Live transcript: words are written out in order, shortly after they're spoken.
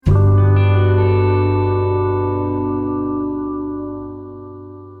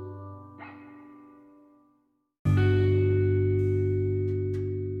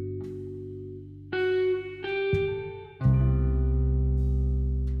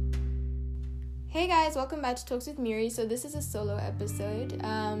Hey guys, welcome back to Talks with Miri. So this is a solo episode.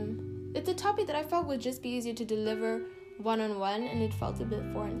 It's a topic that I felt would just be easier to deliver one-on-one, and it felt a bit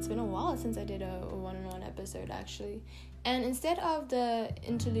foreign. It's been a while since I did a one-on-one episode, actually. And instead of the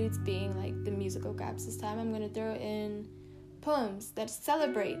interludes being like the musical gaps this time, I'm going to throw in poems that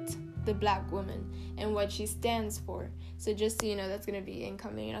celebrate the Black woman and what she stands for. So just so you know, that's going to be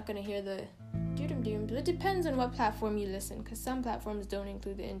incoming. You're not going to hear the doom, but it depends on what platform you listen, because some platforms don't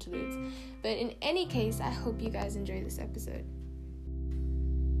include the interludes. But in any case, I hope you guys enjoy this episode.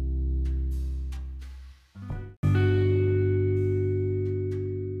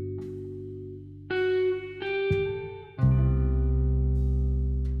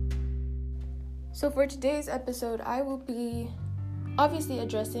 So for today's episode, I will be obviously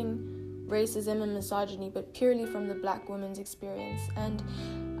addressing racism and misogyny, but purely from the Black woman's experience. And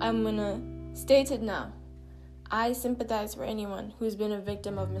I'm gonna state it now. I sympathize for anyone who's been a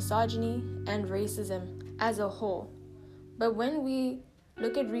victim of misogyny and racism as a whole. But when we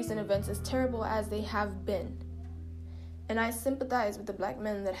look at recent events, as terrible as they have been, and I sympathize with the Black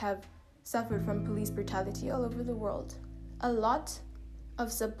men that have suffered from police brutality all over the world, a lot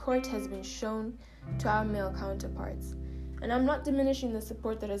of support has been shown to our male counterparts. And I'm not diminishing the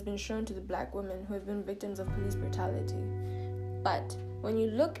support that has been shown to the Black women who have been victims of police brutality. But when you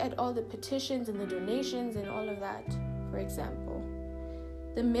look at all the petitions and the donations and all of that, for example,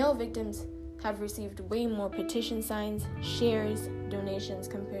 the male victims have received way more petition signs, shares, donations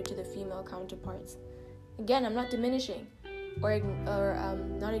compared to the female counterparts. Again, I'm not diminishing or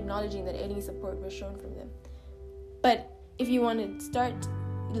not acknowledging that any support was shown from them. But if you want to start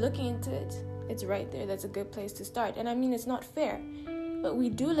looking into it, it's right there. That's a good place to start. And I mean, it's not fair, but we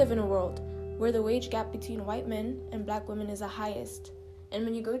do live in a world where the wage gap between white men and Black women is the highest. And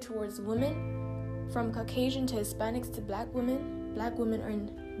when you go towards women, from Caucasian to Hispanics to Black women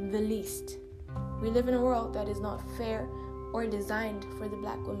earn the least. We live in a world that is not fair or designed for the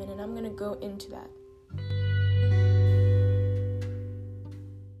Black woman, and I'm going to go into that.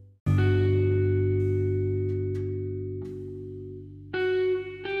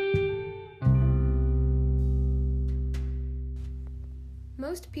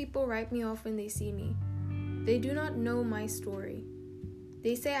 Most people write me off when they see me. They do not know my story.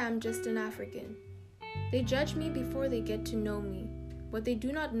 They say I'm just an African. They judge me before they get to know me. What they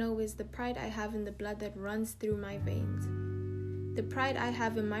do not know is the pride I have in the blood that runs through my veins. The pride I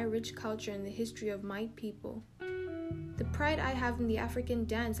have in my rich culture and the history of my people. The pride I have in the African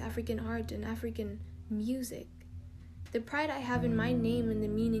dance, African art, and African music. The pride I have in my name and the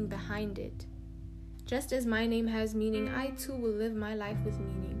meaning behind it. Just as my name has meaning, I too will live my life with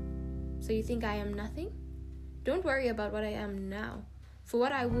meaning. So you think I am nothing? Don't worry about what I am now. For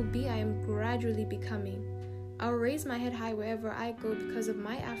what I will be, I am gradually becoming. I'll raise my head high wherever I go because of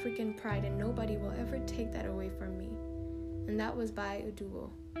my African pride, and nobody will ever take that away from me. And that was by Uduo.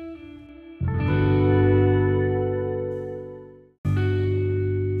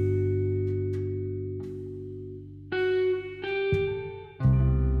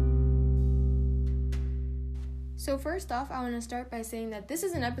 So first off, I want to start by saying that this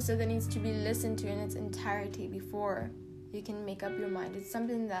is an episode that needs to be listened to in its entirety before you can make up your mind. It's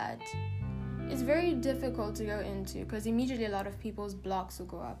something that is very difficult to go into because immediately a lot of people's blocks will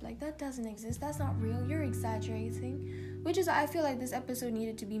go up. Like, that doesn't exist, that's not real, you're exaggerating. Which is, I feel like this episode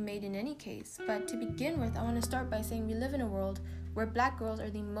needed to be made in any case. But to begin with, I want to start by saying we live in a world where Black girls are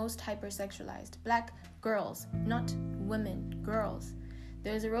the most hypersexualized. Black girls, not women, girls.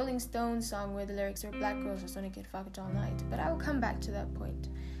 There's a Rolling Stones song where the lyrics are Black girls just want to get fucked all night. But I will come back to that point.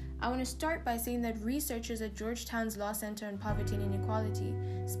 I want to start by saying that researchers at Georgetown's Law Center on Poverty and Inequality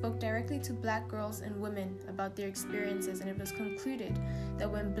spoke directly to Black girls and women about their experiences, and it was concluded that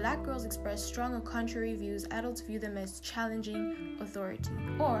when Black girls express strong or contrary views, adults view them as challenging authority,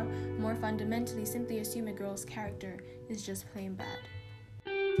 or more fundamentally, simply assume a girl's character is just plain bad.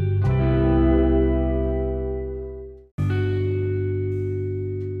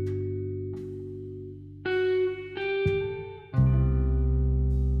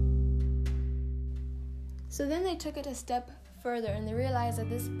 So then they took it a step further and they realized that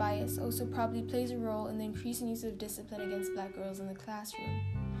this bias also probably plays a role in the increasing use of discipline against Black girls in the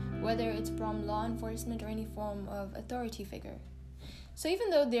classroom, whether it's from law enforcement or any form of authority figure. So even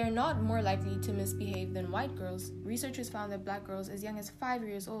though they are not more likely to misbehave than white girls, researchers found that Black girls as young as 5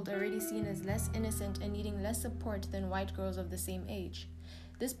 years old are already seen as less innocent and needing less support than white girls of the same age.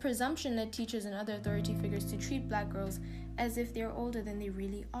 This presumption led teachers and other authority figures to treat Black girls as if they're older than they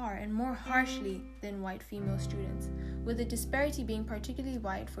really are and more harshly than white female students, with the disparity being particularly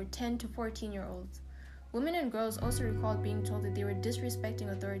wide for 10 to 14-year-olds. Women and girls also recalled being told that they were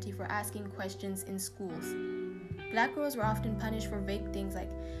disrespecting authority for asking questions in schools. Black girls were often punished for vague things like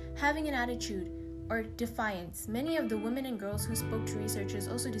having an attitude or defiance. Many of the women and girls who spoke to researchers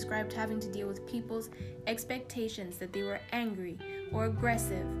also described having to deal with people's expectations that they were angry or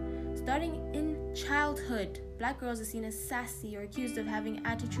aggressive. Starting in childhood, Black girls are seen as sassy or accused of having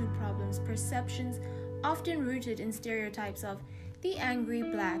attitude problems, perceptions often rooted in stereotypes of the angry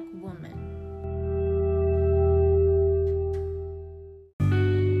Black woman.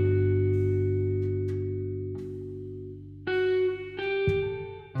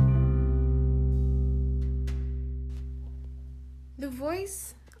 The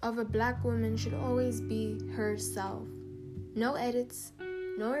voice of a Black woman should always be herself. No edits,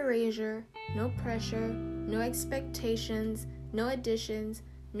 no erasure, no pressure, no expectations, no additions,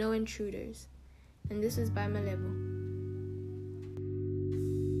 no intruders. And this is by Malevo.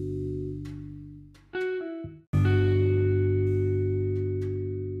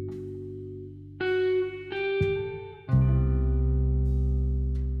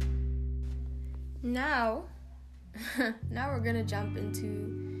 Now we're gonna jump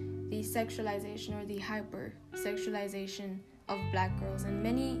into the sexualization or the hyper-sexualization of Black girls. And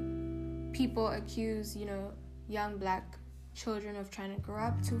many people accuse, young Black children of trying to grow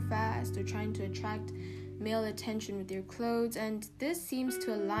up too fast or trying to attract male attention with their clothes. And this seems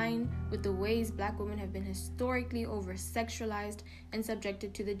to align with the ways Black women have been historically over-sexualized and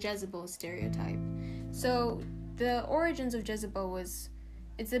subjected to the Jezebel stereotype. So the origins of Jezebel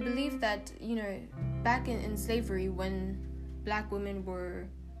it's a belief that, back in slavery, when Black women were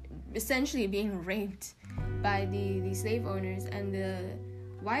essentially being raped by the slave owners, and the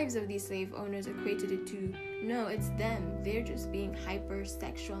wives of these slave owners equated it to, no, it's them. They're just being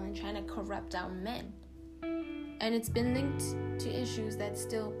hypersexual and trying to corrupt our men. And it's been linked to issues that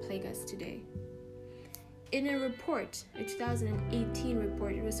still plague us today. In a 2018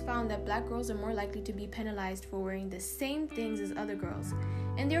 report, it was found that Black girls are more likely to be penalized for wearing the same things as other girls,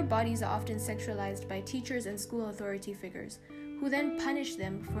 and their bodies are often sexualized by teachers and school authority figures, who then punish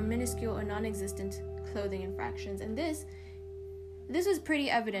them for minuscule or non-existent clothing infractions. And this is pretty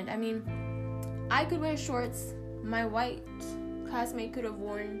evident. I mean, I could wear shorts, my white classmate could have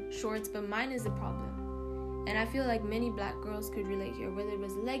worn shorts, but mine is the problem. And I feel like many Black girls could relate here, whether it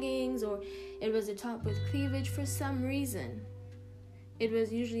was leggings or it was a top with cleavage. For some reason, it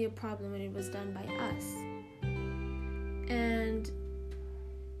was usually a problem when it was done by us. And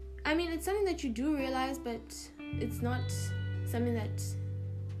I mean, it's something that you do realize, but it's not something that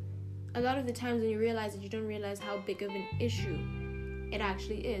a lot of the times when you realize it, you don't realize how big of an issue it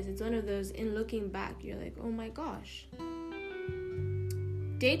actually is. It's one of those, in looking back, you're like, oh my gosh.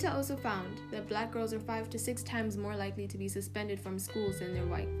 Data also found that Black girls are 5 to 6 times more likely to be suspended from schools than their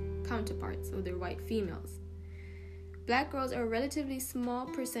white counterparts or their white females. Black girls are a relatively small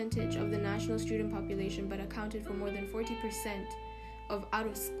percentage of the national student population, but accounted for more than 40% of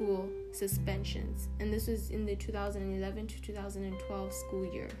out-of-school suspensions, and this was in the 2011 to 2012 school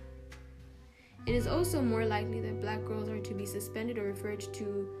year. It is also more likely that Black girls are to be suspended or referred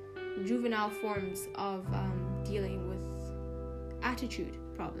to juvenile forms of dealing with attitude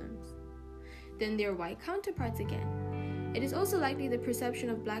problems than their white counterparts again. It is also likely the perception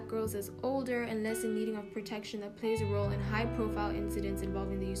of Black girls as older and less in need of protection that plays a role in high-profile incidents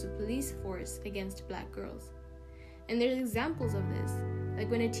involving the use of police force against Black girls. And there's examples of this, like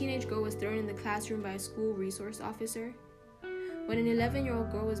when a teenage girl was thrown in the classroom by a school resource officer, when an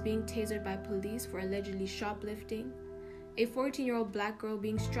 11-year-old girl was being tasered by police for allegedly shoplifting, a 14-year-old Black girl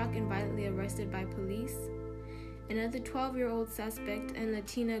being struck and violently arrested by police. Another 12-year-old suspect and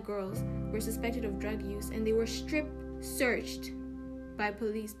Latina girls were suspected of drug use, and they were strip-searched by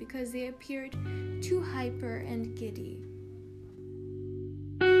police because they appeared too hyper and giddy.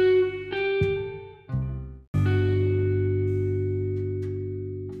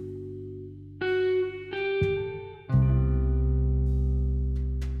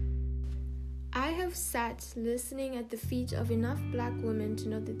 I have sat listening at the feet of enough Black women to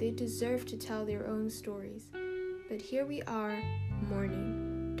know that they deserve to tell their own stories. But here we are,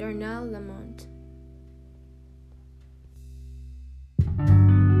 mourning. Darnell Lamont.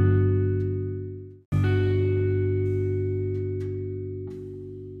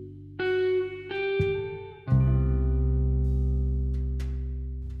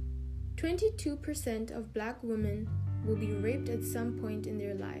 "22% of Black women will be raped at some point in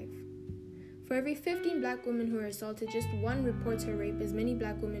their life. For every 15 Black women who are assaulted, just one reports her rape, as many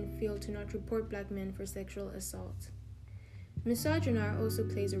Black women fail to not report Black men for sexual assault. Misogyny also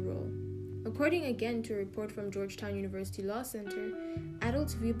plays a role. According again to a report from Georgetown University Law Center,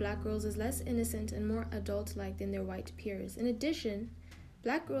 adults view black girls as less innocent and more adult-like than their white peers. In addition,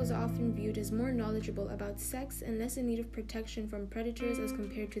 black girls are often viewed as more knowledgeable about sex and less in need of protection from predators as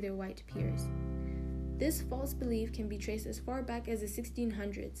compared to their white peers. This false belief can be traced as far back as the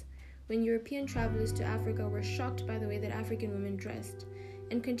 1600s, when European travelers to Africa were shocked by the way that African women dressed,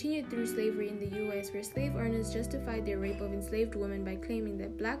 and continued through slavery in the US, where slave owners justified their rape of enslaved women by claiming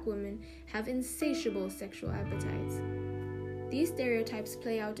that black women have insatiable sexual appetites. These stereotypes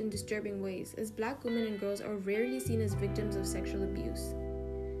play out in disturbing ways, as black women and girls are rarely seen as victims of sexual abuse.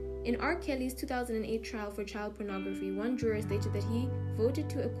 In R. Kelly's 2008 trial for child pornography, one juror stated that he voted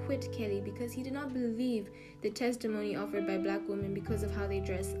to acquit Kelly because he did not believe the testimony offered by black women because of how they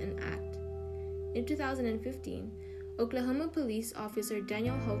dress and act. In 2015, Oklahoma police officer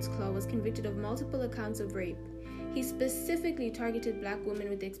Daniel Holtzclaw was convicted of multiple accounts of rape. He specifically targeted black women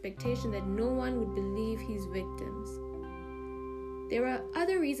with the expectation that no one would believe his victims. There are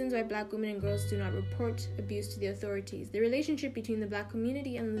other reasons why black women and girls do not report abuse to the authorities. The relationship between the black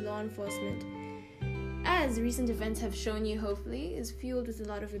community and the law enforcement, as recent events have shown you hopefully, is fueled with a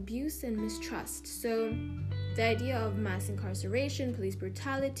lot of abuse and mistrust. So the idea of mass incarceration, police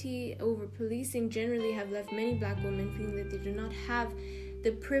brutality, over-policing generally have left many black women feeling that they do not have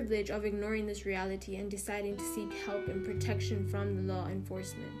the privilege of ignoring this reality and deciding to seek help and protection from the law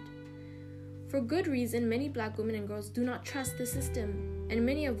enforcement. For good reason, many black women and girls do not trust the system, and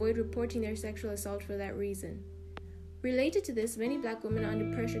many avoid reporting their sexual assault for that reason. Related to this, many black women are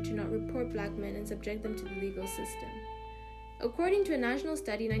under pressure to not report black men and subject them to the legal system. According to a national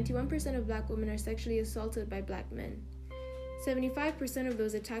study, 91% of black women are sexually assaulted by black men. 75% of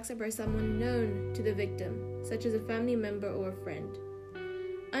those attacks are by someone known to the victim, such as a family member or a friend.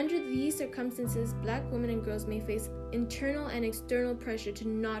 Under these circumstances, black women and girls may face internal and external pressure to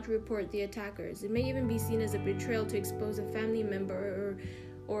not report the attackers. It may even be seen as a betrayal to expose a family member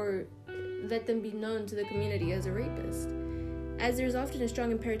or let them be known to the community as a rapist, as there is often a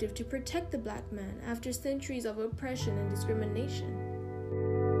strong imperative to protect the black man after centuries of oppression and discrimination.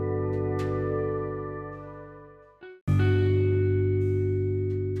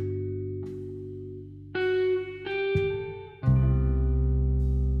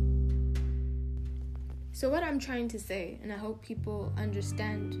 So what I'm trying to say, and I hope people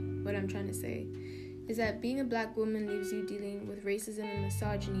understand what I'm trying to say, is that being a black woman leaves you dealing with racism and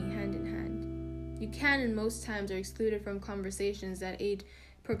misogyny hand in hand. You can and most times are excluded from conversations that aid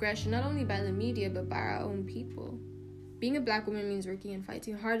progression not only by the media but by our own people. Being a black woman means working and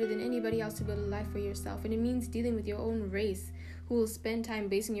fighting harder than anybody else to build a life for yourself, and it means dealing with your own race, who will spend time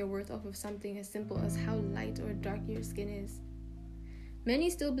basing your worth off of something as simple as how light or dark your skin is.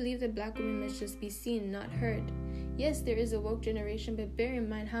 Many still believe that black women must just be seen, not heard. Yes, there is a woke generation, but bear in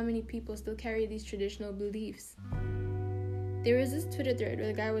mind how many people still carry these traditional beliefs. There was this Twitter thread where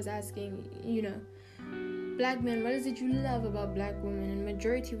the guy was asking, black men, what is it you love about black women? And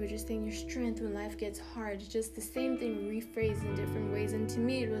majority were just saying your strength when life gets hard. Just the same thing rephrased in different ways. And to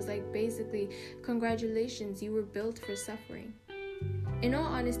me, it was like basically, congratulations, you were built for suffering. In all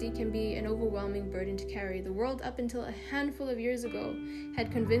honesty, it can be an overwhelming burden to carry. The world, up until a handful of years ago,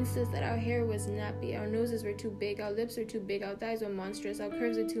 had convinced us that our hair was nappy, our noses were too big, our lips were too big, our thighs were monstrous, our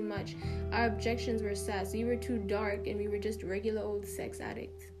curves were too much, our objections were sass, we were too dark, and we were just regular old sex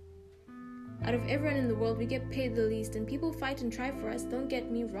addicts. Out of everyone in the world, we get paid the least, and people fight and try for us, don't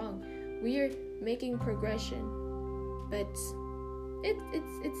get me wrong. We are making progression, but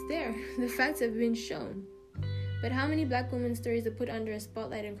it's there. The facts have been shown. But how many black women's stories are put under a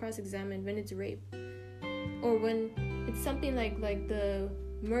spotlight and cross-examined when it's rape? Or when it's something like the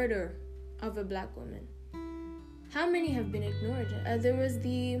murder of a black woman? How many have been ignored? There was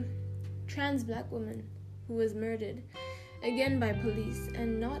the trans black woman who was murdered, again by police,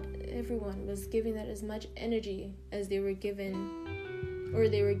 and not everyone was giving that as much energy as they were giving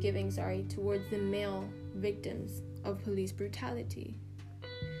towards the male victims of police brutality.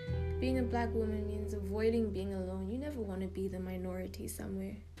 Being a black woman means avoiding being alone. You never want to be the minority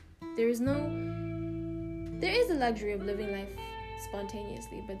somewhere. There is a luxury of living life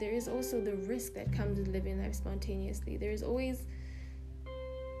spontaneously, but there is also the risk that comes with living life spontaneously. There's always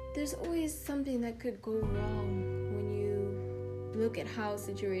something that could go wrong when you look at how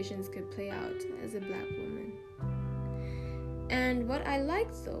situations could play out as a black woman. And what I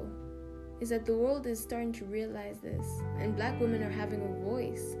like though is that the world is starting to realize this, and black women are having a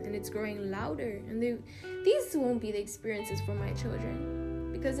voice, and it's growing louder, and these won't be the experiences for my children,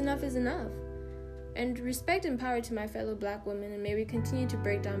 because enough is enough. And respect and power to my fellow black women, and may we continue to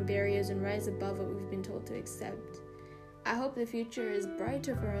break down barriers and rise above what we've been told to accept. I hope the future is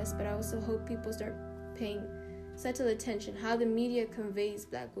brighter for us, but I also hope people start paying subtle attention how the media conveys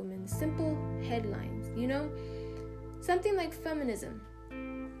black women. Simple headlines, something like feminism.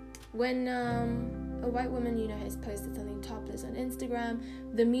 When a white woman, has posted something topless on Instagram,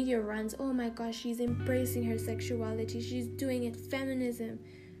 the media runs, oh my gosh, she's embracing her sexuality, she's doing it, feminism.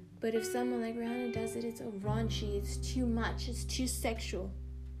 But if someone like Rihanna does it, it's raunchy, it's too much, it's too sexual.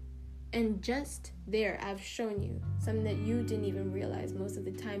 And just there, I've shown you something that you didn't even realize most of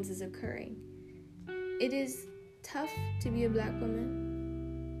the times is occurring. It is tough to be a black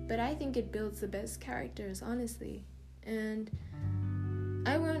woman, but I think it builds the best characters, honestly. And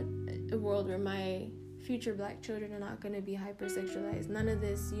I want a world where my future black children are not going to be hypersexualized. None of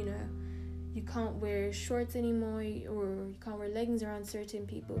this, you can't wear shorts anymore, or you can't wear leggings around certain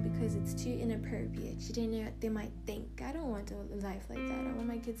people because it's too inappropriate. You don't know what they might think. I don't want a life like that. I want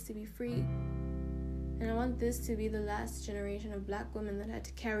my kids to be free. And I want this to be the last generation of black women that had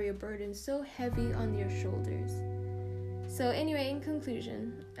to carry a burden so heavy on their shoulders. So anyway, in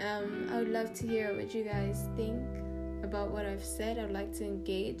conclusion, I would love to hear what you guys think about what I've said. I would like to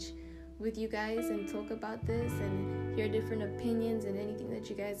engage with you guys and talk about this and hear different opinions and anything that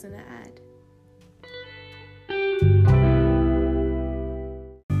you guys want to add.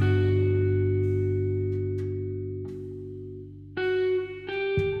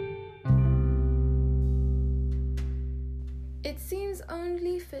 It seems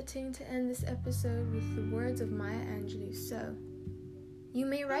only fitting to end this episode with the words of Maya Angelou. So, you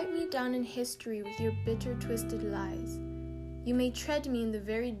may write me down in history with your bitter, twisted lies. You may tread me in the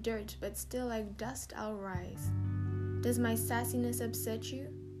very dirt, but still like dust I'll rise. Does my sassiness upset you?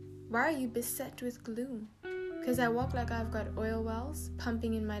 Why are you beset with gloom? 'Cause I walk like I've got oil wells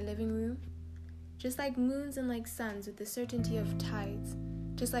pumping in my living room? Just like moons and like suns with the certainty of tides.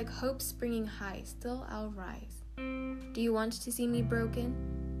 Just like hope springing high, still I'll rise. Do you want to see me broken?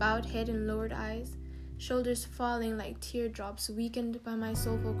 Bowed head and lowered eyes? Shoulders falling like teardrops, weakened by my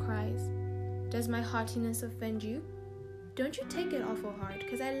soulful cries? Does my haughtiness offend you? Don't you take it awful hard,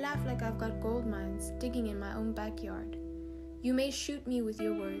 'cause I laugh like I've got gold mines digging in my own backyard. You may shoot me with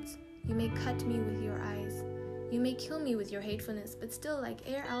your words, you may cut me with your eyes, you may kill me with your hatefulness, but still like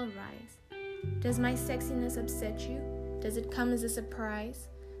air I'll rise. Does my sexiness upset you? Does it come as a surprise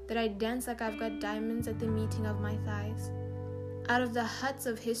that I dance like I've got diamonds at the meeting of my thighs? Out of the huts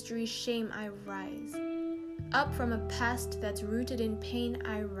of history's shame I rise. Up from a past that's rooted in pain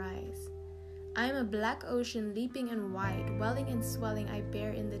I rise. I am a black ocean leaping and wide, welling and swelling I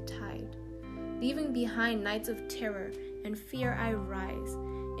bear in the tide. Leaving behind nights of terror and fear I rise.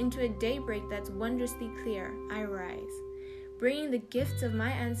 Into a daybreak that's wondrously clear I rise. Bringing the gifts of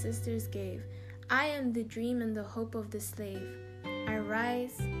my ancestors gave. I am the dream and the hope of the slave. I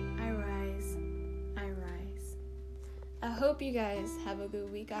rise, I rise, I rise. I hope you guys have a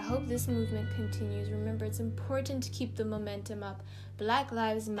good week. I hope this movement continues. Remember, it's important to keep the momentum up. Black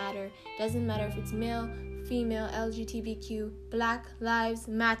Lives Matter. Doesn't matter if it's male, female, LGBTQ. Black Lives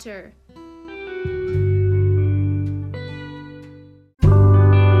Matter.